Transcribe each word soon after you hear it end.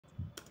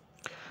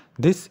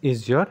This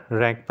is your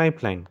RAG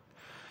pipeline.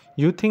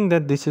 You think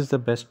that this is the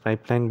best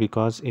pipeline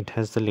because it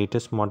has the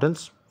latest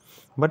models.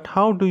 But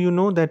how do you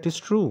know that is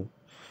true?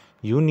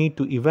 You need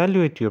to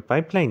evaluate your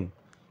pipeline.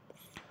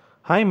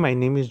 Hi, my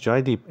name is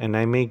Joydeep and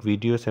I make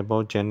videos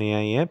about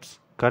GenAI apps,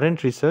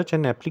 current research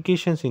and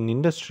applications in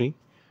industry.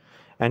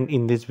 And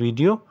in this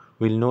video,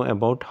 we'll know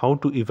about how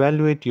to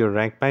evaluate your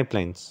RAG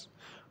pipelines.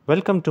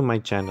 Welcome to my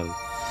channel.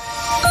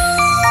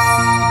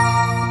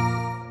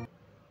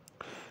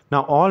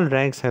 Now all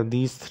RAGs have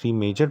these three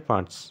major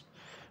parts.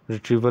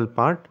 Retrieval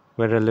part,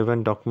 where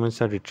relevant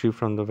documents are retrieved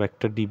from the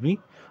vector DB.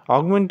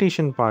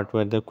 Augmentation part,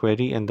 where the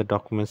query and the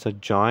documents are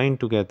joined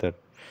together.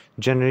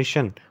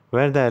 Generation,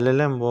 where the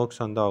LLM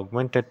works on the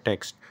augmented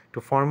text to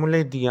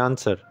formulate the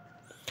answer.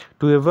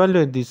 To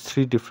evaluate these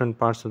three different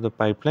parts of the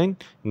pipeline,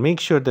 make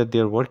sure that they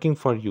are working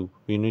for you.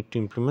 You need to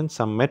implement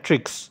some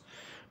metrics.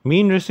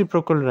 Mean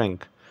reciprocal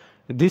rank.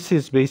 This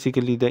is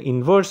basically the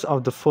inverse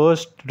of the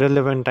first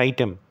relevant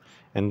item,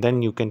 and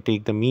then you can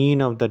take the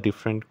mean of the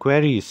different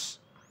queries.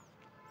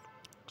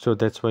 So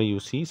that's why you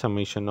see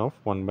summation of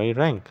 1 by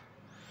rank.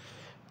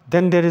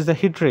 Then there is the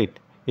hit rate.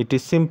 It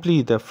is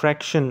simply the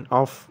fraction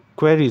of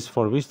queries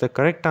for which the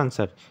correct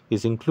answer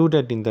is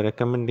included in the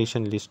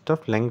recommendation list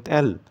of length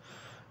L.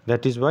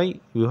 That is why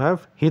you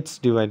have hits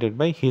divided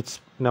by hits,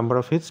 number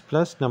of hits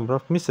plus number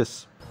of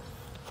misses.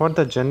 For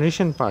the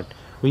generation part,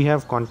 we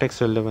have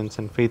context relevance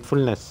and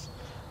faithfulness.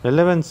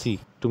 Relevancy,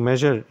 to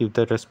measure if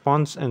the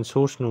response and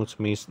source nodes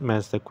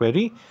match the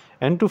query,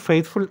 and to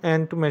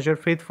measure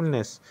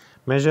faithfulness,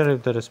 measure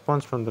if the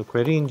response from the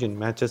query engine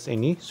matches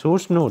any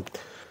source node.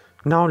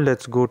 Now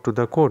let's go to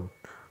the code.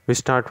 We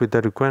start with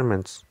the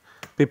requirements.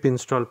 Pip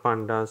install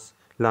pandas,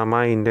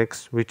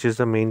 llamaindex, which is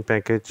the main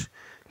package,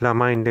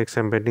 llamaindex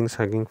embeddings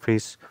Hugging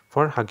Face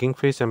for Hugging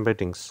Face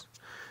embeddings.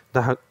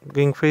 The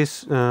Hugging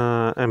Face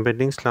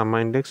embeddings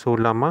llamaindex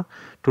llama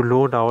to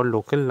load our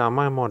local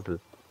llama model.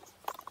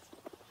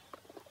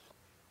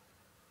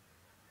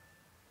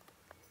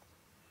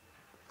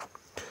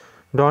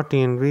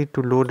 .env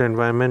to load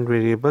environment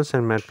variables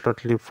and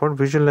matplotlib for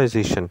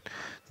visualization.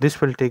 This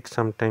will take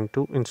some time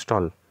to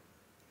install.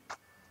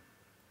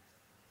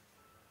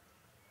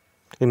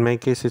 In my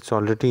case, it's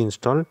already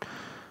installed.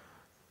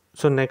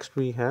 So next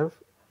we have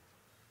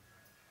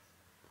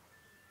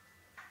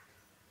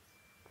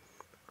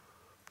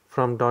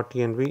from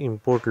 .env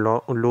import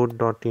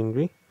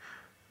load.env.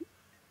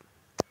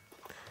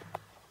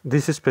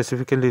 This is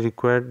specifically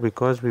required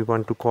because we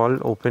want to call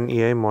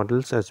OpenAI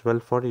models as well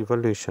for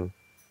evaluation.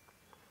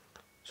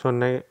 So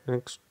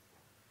next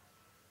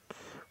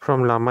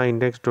from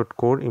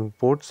llamaindex.core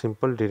import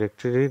simple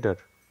directory reader.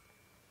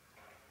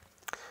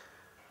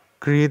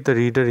 Create the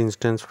reader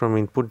instance from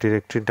input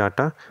directory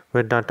data,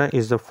 where data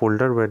is the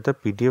folder where the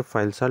PDF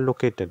files are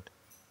located.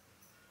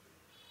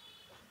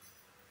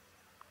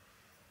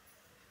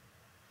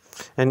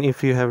 And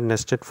if you have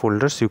nested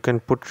folders, you can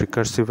put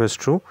recursive as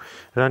true.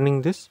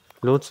 Running this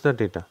loads the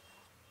data.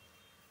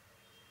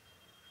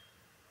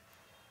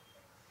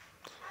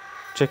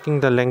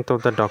 Checking the length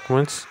of the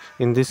documents.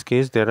 In this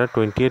case, there are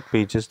 28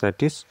 pages,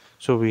 that is,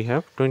 so we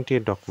have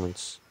 28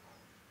 documents.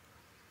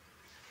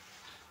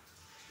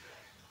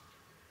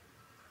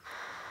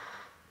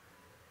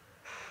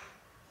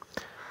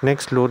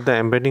 Next, load the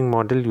embedding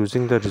model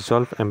using the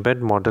resolve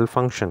embed model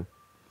function.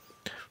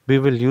 We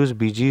will use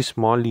BG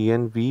small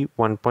en v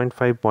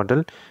 1.5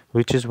 model,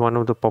 which is one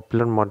of the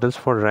popular models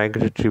for RAG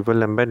retrieval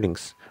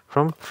embeddings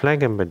from flag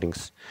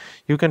embeddings.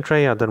 You can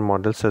try other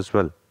models as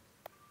well.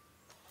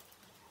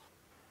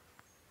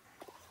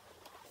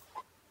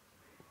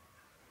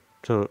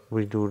 So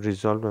we do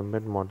resolve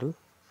embed model.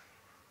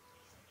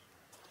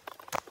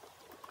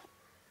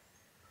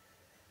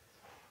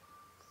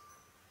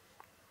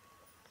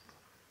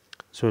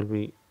 So it will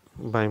be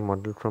by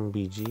model from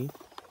BG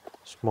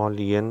small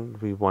en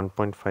v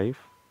 1.5.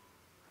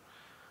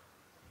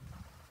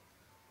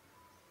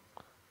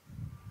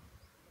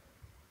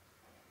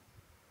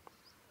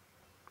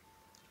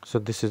 So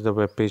this is the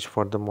web page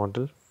for the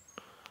model.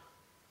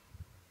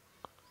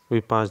 We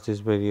pass this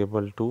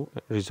variable to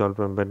resolve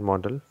embed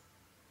model.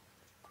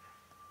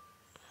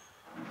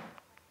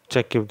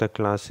 Check if the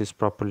class is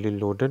properly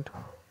loaded.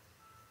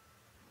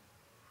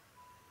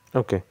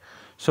 Okay,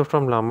 so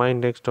from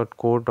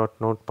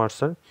llamaindex.core.node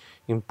parser,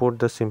 import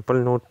the simple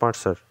node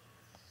parser.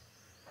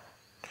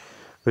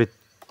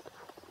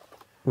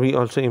 We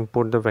also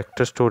import the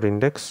vector store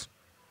index.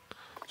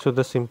 So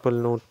the simple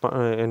node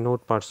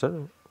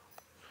parser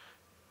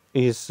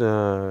is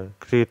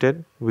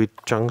created with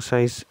chunk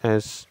size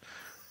as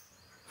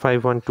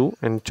 512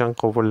 and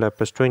chunk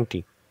overlap as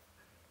 20.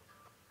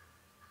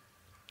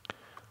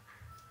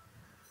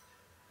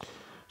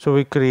 So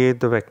we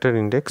create the vector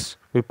index.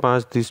 We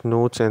pass these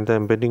nodes and the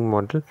embedding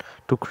model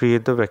to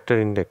create the vector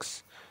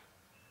index.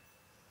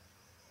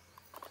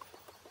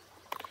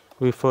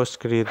 We first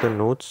create the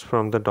nodes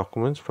from the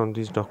documents, from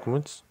these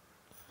documents,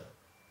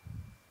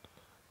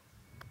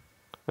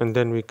 and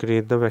then we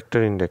create the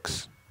vector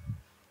index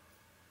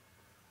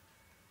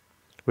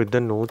with the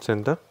nodes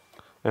and the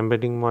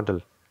embedding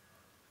model.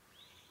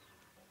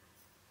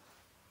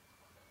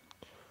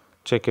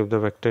 check if the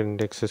vector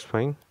index is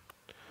fine.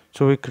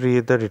 So we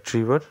create the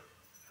retriever.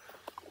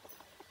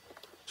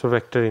 So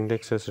vector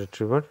index as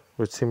retriever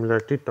with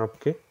similarity top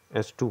k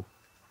as 2.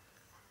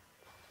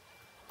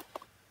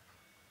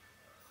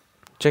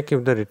 Check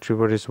if the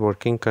retriever is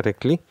working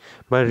correctly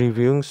by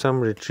reviewing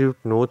some retrieved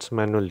nodes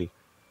manually.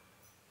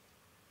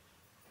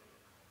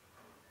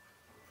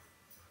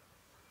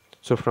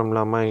 So from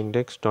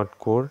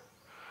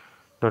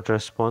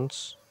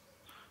llamaindex.core.response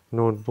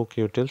notebook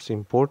utils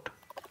import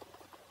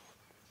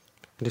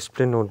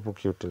display notebook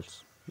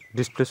utils,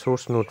 display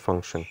source node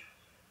function.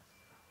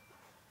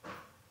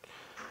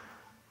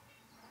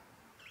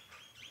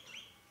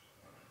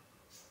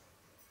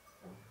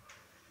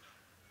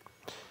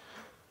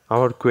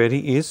 Our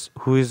query is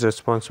who is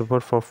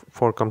responsible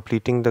for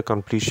completing the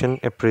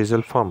completion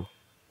appraisal form.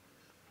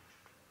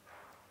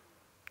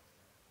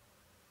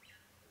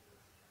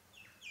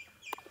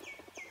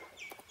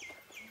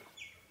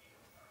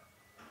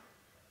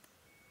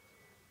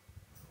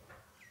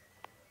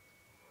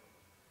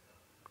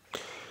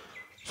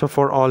 So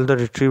for all the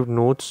retrieved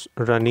nodes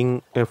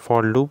running a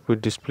for loop, we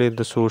display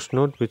the source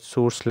node with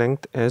source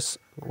length as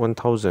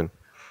 1000.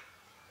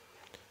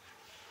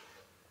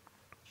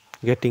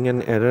 Getting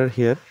an error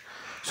here,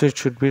 so it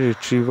should be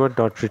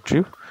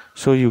retriever.retrieve.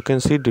 So you can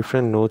see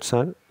different nodes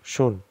are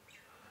shown.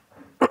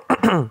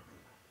 The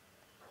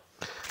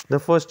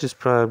first is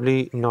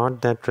probably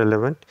not that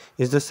relevant,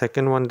 is the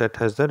second one that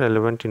has the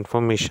relevant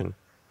information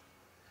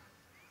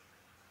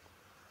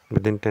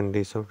within 10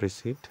 days of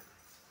receipt.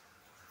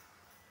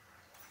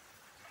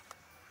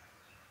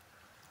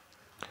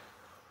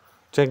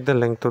 Check the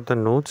length of the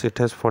nodes. It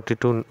has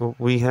 42.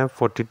 We have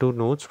 42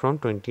 nodes from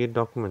 28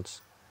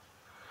 documents.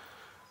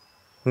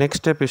 Next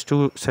step is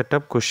to set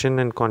up question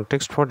and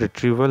context for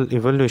retrieval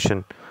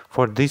evaluation.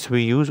 For this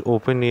we use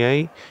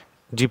OpenAI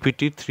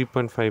GPT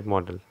 3.5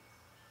 model.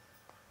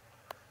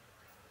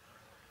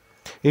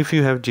 If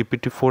you have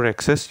GPT-4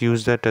 access,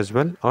 use that as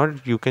well, or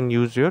you can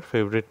use your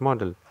favorite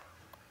model.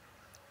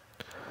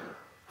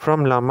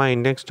 From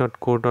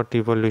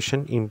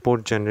llamaindex.core.evaluation,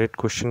 import generate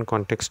question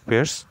context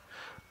pairs.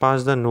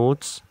 Pass the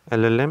nodes,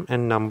 LLM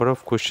and number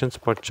of questions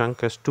per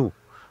chunk as 2.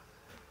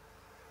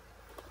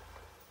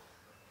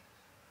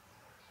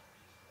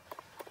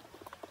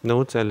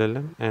 Nodes,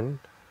 LLM and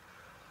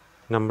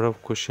number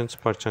of questions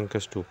per chunk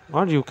as 2.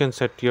 Or you can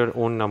set your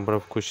own number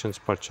of questions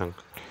per chunk.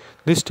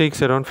 This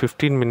takes around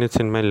 15 minutes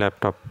in my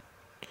laptop.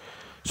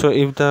 So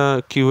if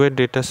the QA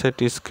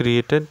dataset is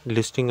created,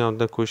 listing out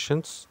the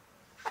questions,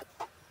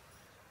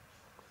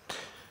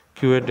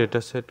 QA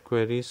dataset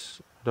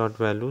queries dot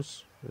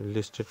values,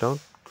 list it out,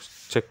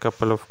 check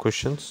couple of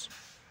questions.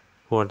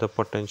 Who are the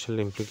potential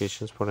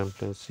implications for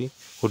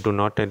employees who do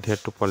not adhere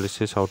to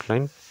policies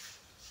outlined?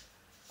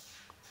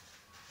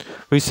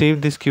 We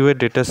save this QA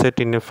dataset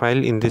in a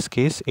file, in this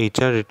case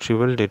HR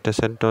retrieval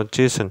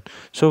dataset.json,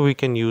 so we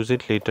can use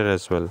it later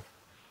as well.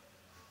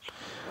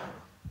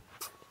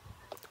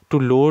 To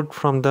load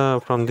from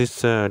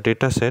this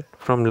dataset,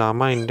 from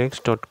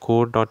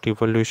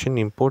llamaindex.core.evaluation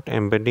import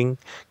embedding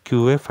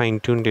QA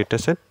fine-tuned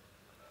dataset.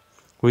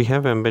 We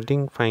have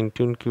embedding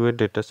fine-tuned QA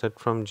dataset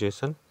from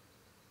JSON.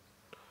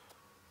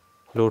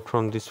 Load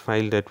from this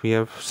file that we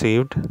have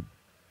saved.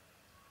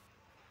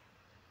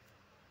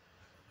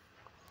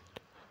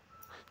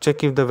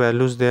 Check if the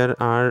values there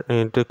are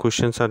and the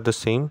questions are the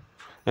same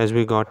as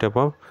we got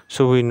above,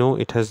 so we know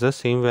it has the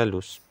same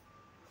values.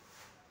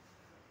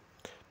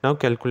 Now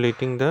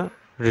calculating the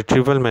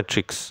retrieval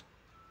metrics.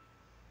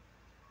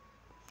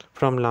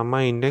 From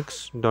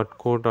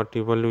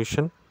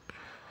llamaindex.core.evaluation,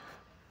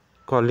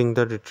 calling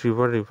the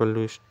retriever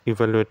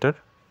evaluator,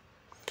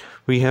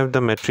 we have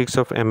the metrics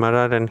of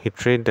MRR and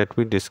hit rate that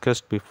we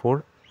discussed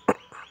before.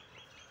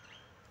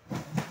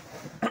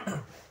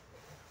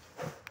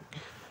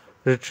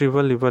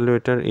 Retrieval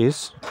evaluator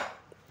is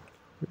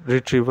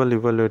retrieval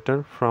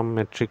evaluator from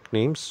metric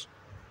names.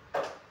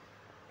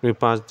 We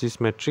pass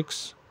these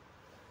metrics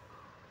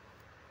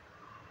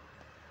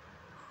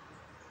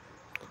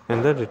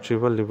and the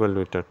retrieval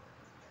evaluator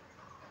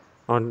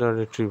on the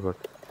retriever.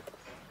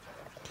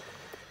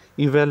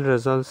 Eval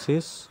results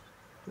is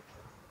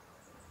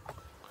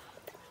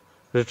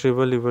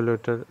retrieval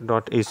evaluator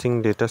dot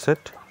async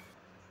dataset.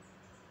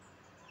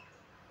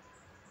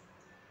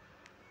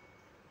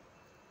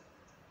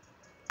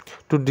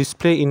 To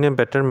display in a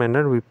better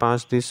manner, we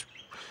pass this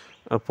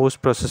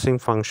post-processing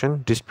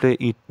function display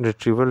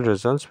retrieval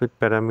results with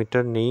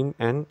parameter name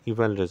and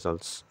eval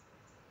results.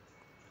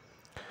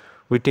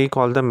 We take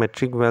all the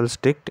metric vals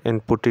dict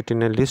and put it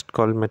in a list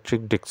called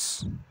metric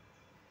dicts.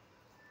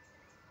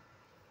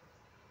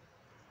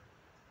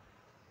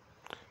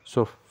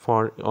 So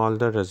for all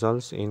the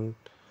results in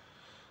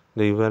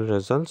the eval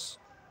results,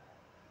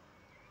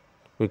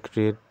 we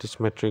create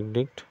this metric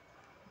dict,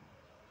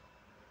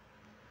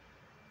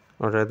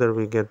 or rather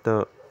we get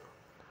the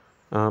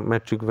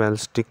metric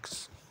vals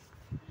dicts.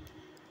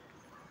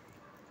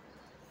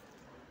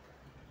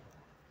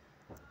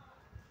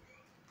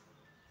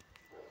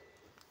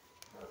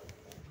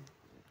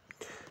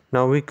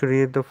 Now we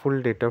create the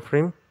full data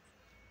frame.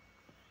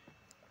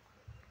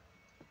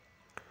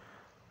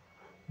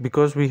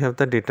 Because we have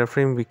the data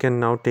frame, we can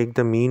now take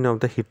the mean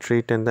of the hit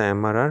rate and the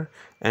MRR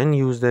and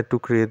use that to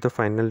create the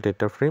final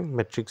data frame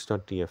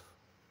metrics.df.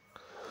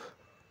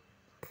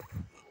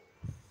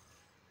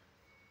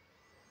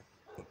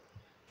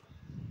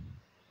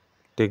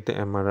 Take the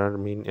MRR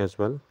mean as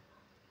well.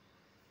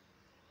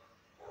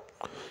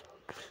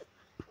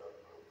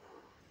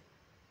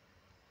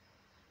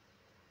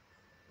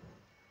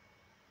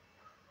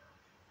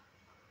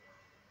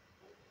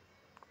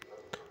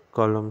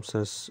 Columns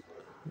as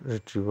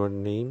retriever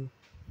name,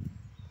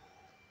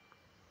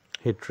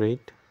 hit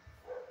rate,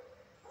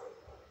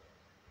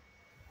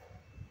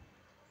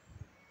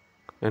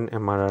 and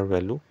MRR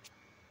value.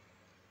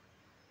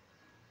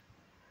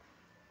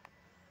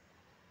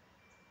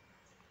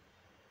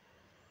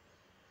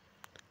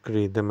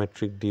 Create the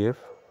metric DF.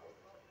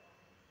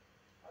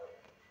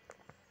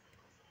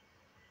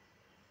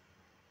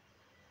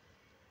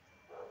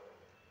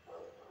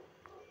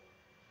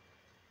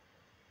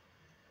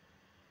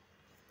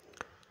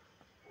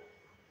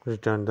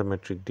 Return the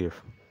metric DF.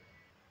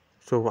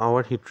 So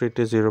our hit rate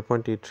is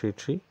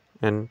 0.833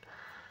 and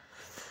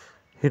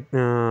hit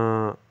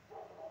MRR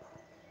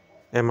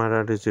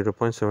is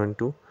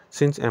 0.72.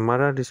 Since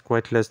MRR is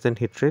quite less than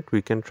hit rate,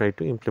 we can try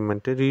to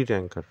implement a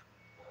re-ranker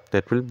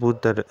that will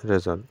boost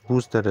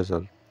the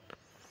result.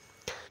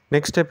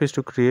 Next step is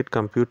to create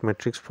compute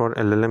metrics for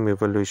LLM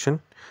evaluation,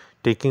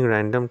 taking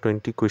random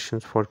 20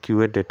 questions for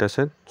QA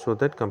dataset so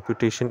that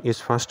computation is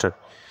faster.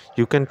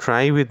 You can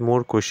try with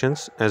more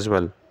questions as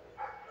well.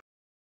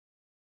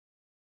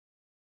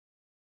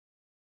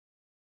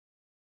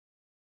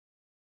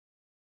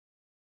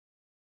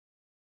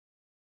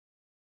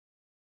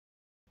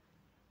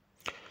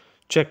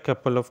 Check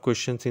couple of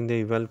questions in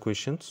the eval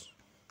questions.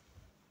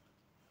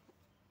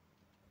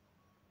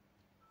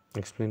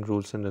 Explain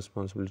roles and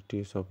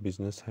responsibilities of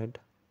business head.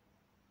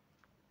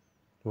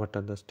 What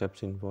are the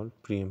steps involved?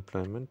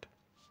 Pre-employment.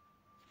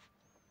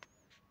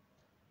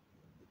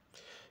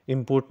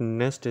 Import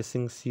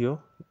nest.co.apply.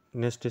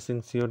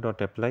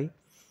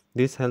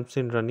 This helps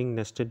in running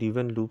nested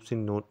even loops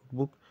in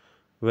notebook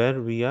where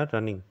we are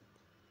running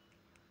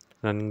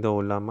the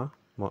llama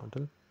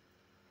model.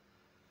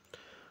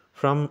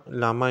 From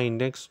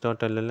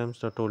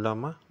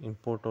llamaindex.llms.ollama,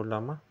 import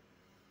ollama.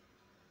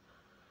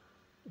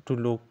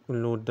 To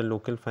load the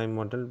local file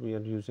model we are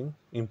using,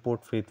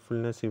 import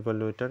faithfulness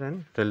evaluator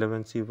and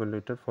relevancy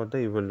evaluator for the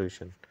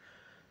evaluation.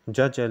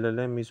 Judge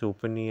LLM is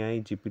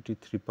OpenAI GPT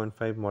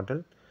 3.5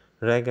 model.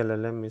 RAG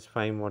LLM is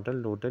 5 model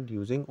loaded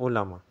using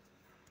ollama.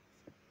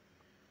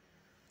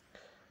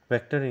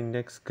 Vector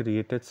index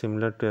created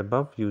similar to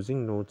above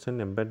using nodes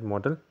and embed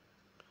model.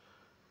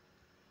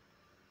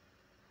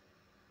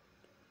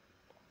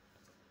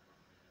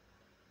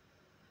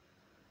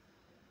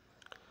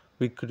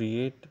 We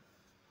create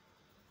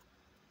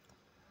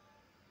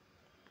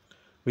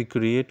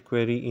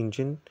query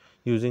engine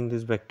using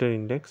this vector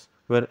index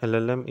where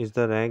LLM is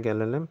the RAG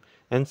LLM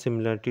and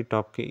similarity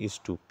top K is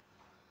 2.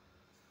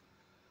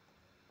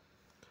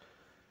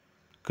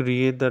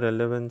 Create the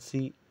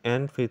relevancy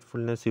and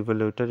faithfulness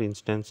evaluator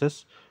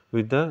instances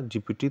with the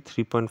GPT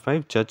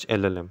 3.5 Judge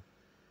LLM.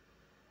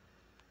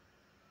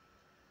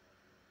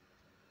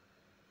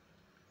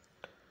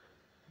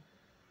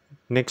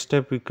 Next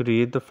step, we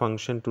create the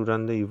function to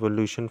run the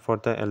evaluation for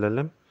the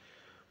LLM.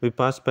 We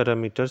pass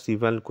parameters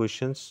eval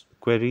questions,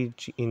 query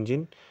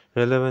engine,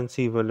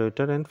 relevancy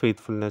evaluator and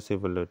faithfulness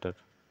evaluator.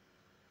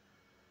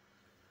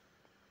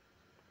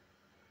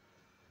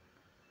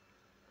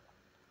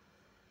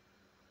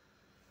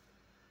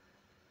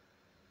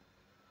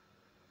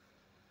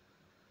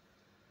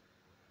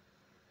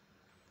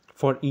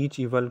 For each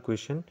eval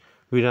question,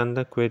 we run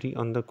the query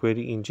on the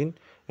query engine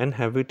and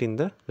have it in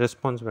the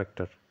response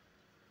vector.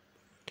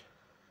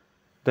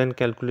 Then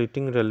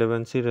calculating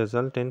relevancy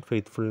result and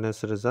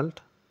faithfulness result.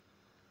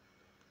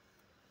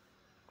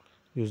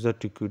 Use the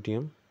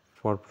TQDM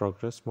for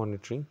progress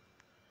monitoring.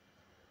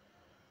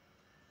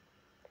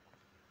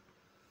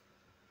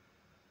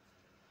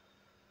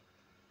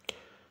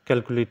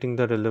 Calculating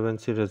the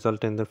relevancy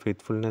result and the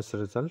faithfulness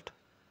result.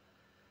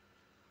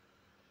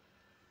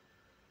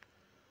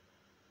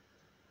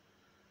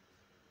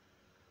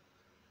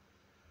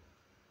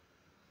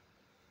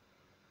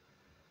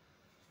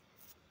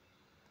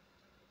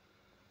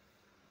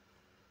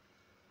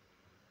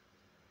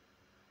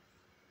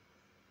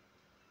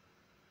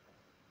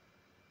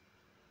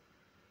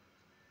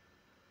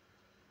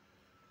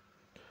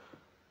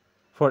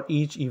 For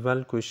each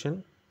eval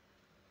question,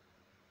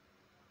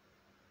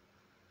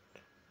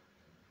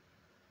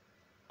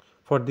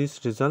 for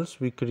these results,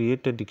 we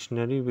create a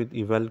dictionary with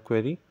eval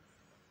query,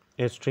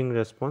 a string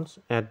response,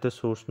 add the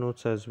source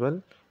nodes as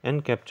well,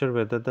 and capture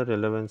whether the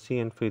relevancy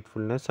and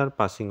faithfulness are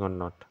passing or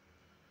not.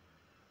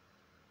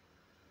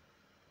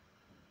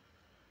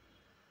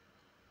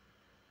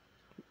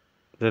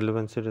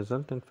 Relevancy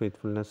result and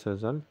faithfulness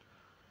result,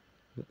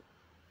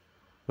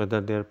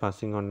 whether they are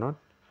passing or not.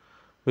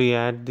 We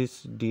add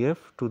this df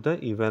to the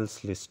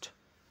evals list.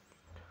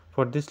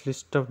 For this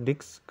list of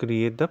dicts,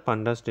 create the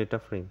pandas data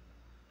frame.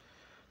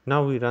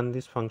 Now we run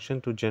this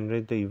function to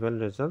generate the eval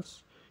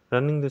results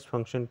Running this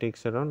function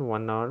takes around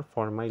 1 hour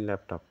for my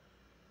laptop.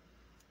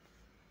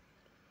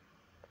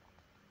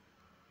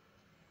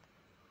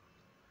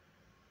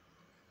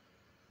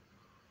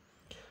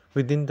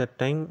 Within the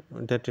time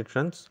that it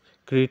runs,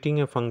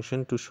 creating a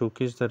function to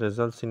showcase the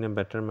results in a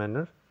better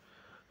manner.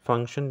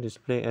 Function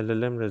display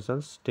LLM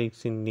results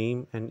takes in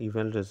name and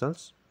eval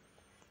results.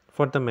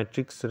 For the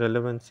metrics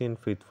relevancy and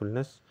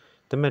faithfulness,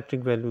 the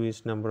metric value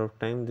is number of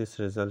times this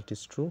result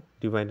is true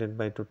divided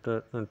by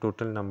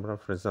total number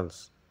of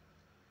results.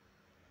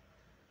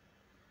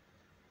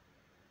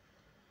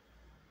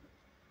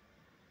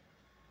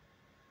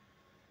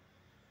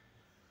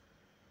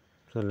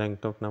 So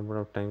length of number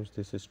of times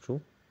this is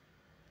true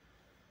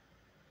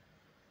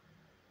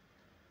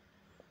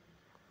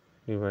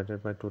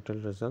divided by total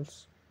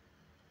results.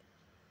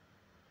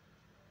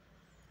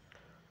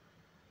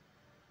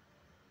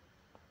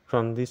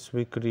 From this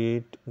we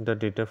create the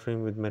data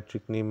frame with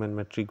metric name and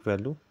metric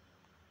value.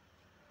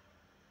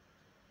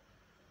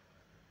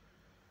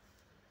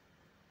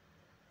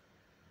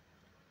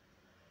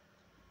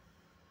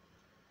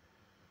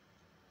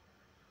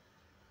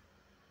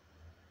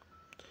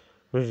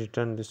 We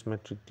return this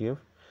metric df.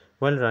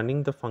 While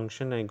running the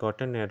function, I got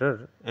an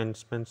error and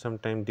spent some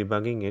time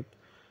debugging it.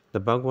 The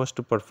bug was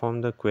to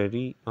perform the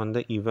query on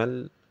the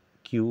eval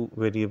q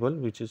variable,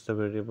 which is the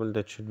variable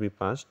that should be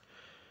passed.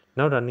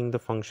 Now running the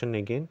function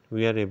again,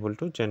 we are able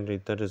to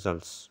generate the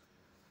results.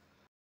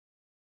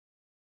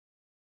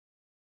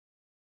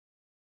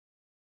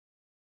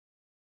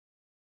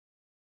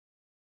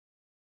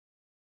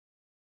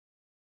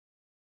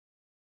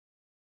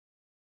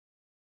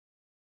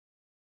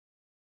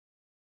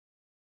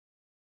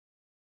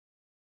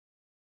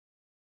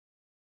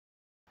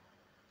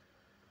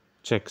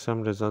 Check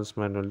some results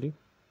manually.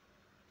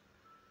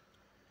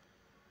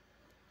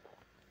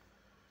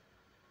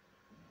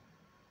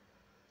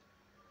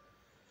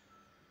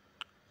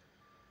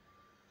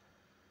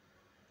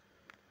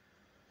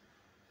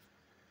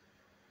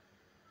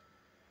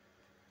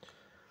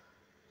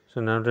 So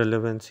now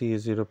relevancy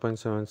is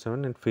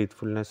 0.77 and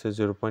faithfulness is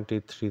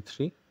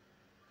 0.833.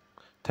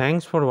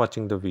 Thanks for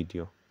watching the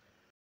video.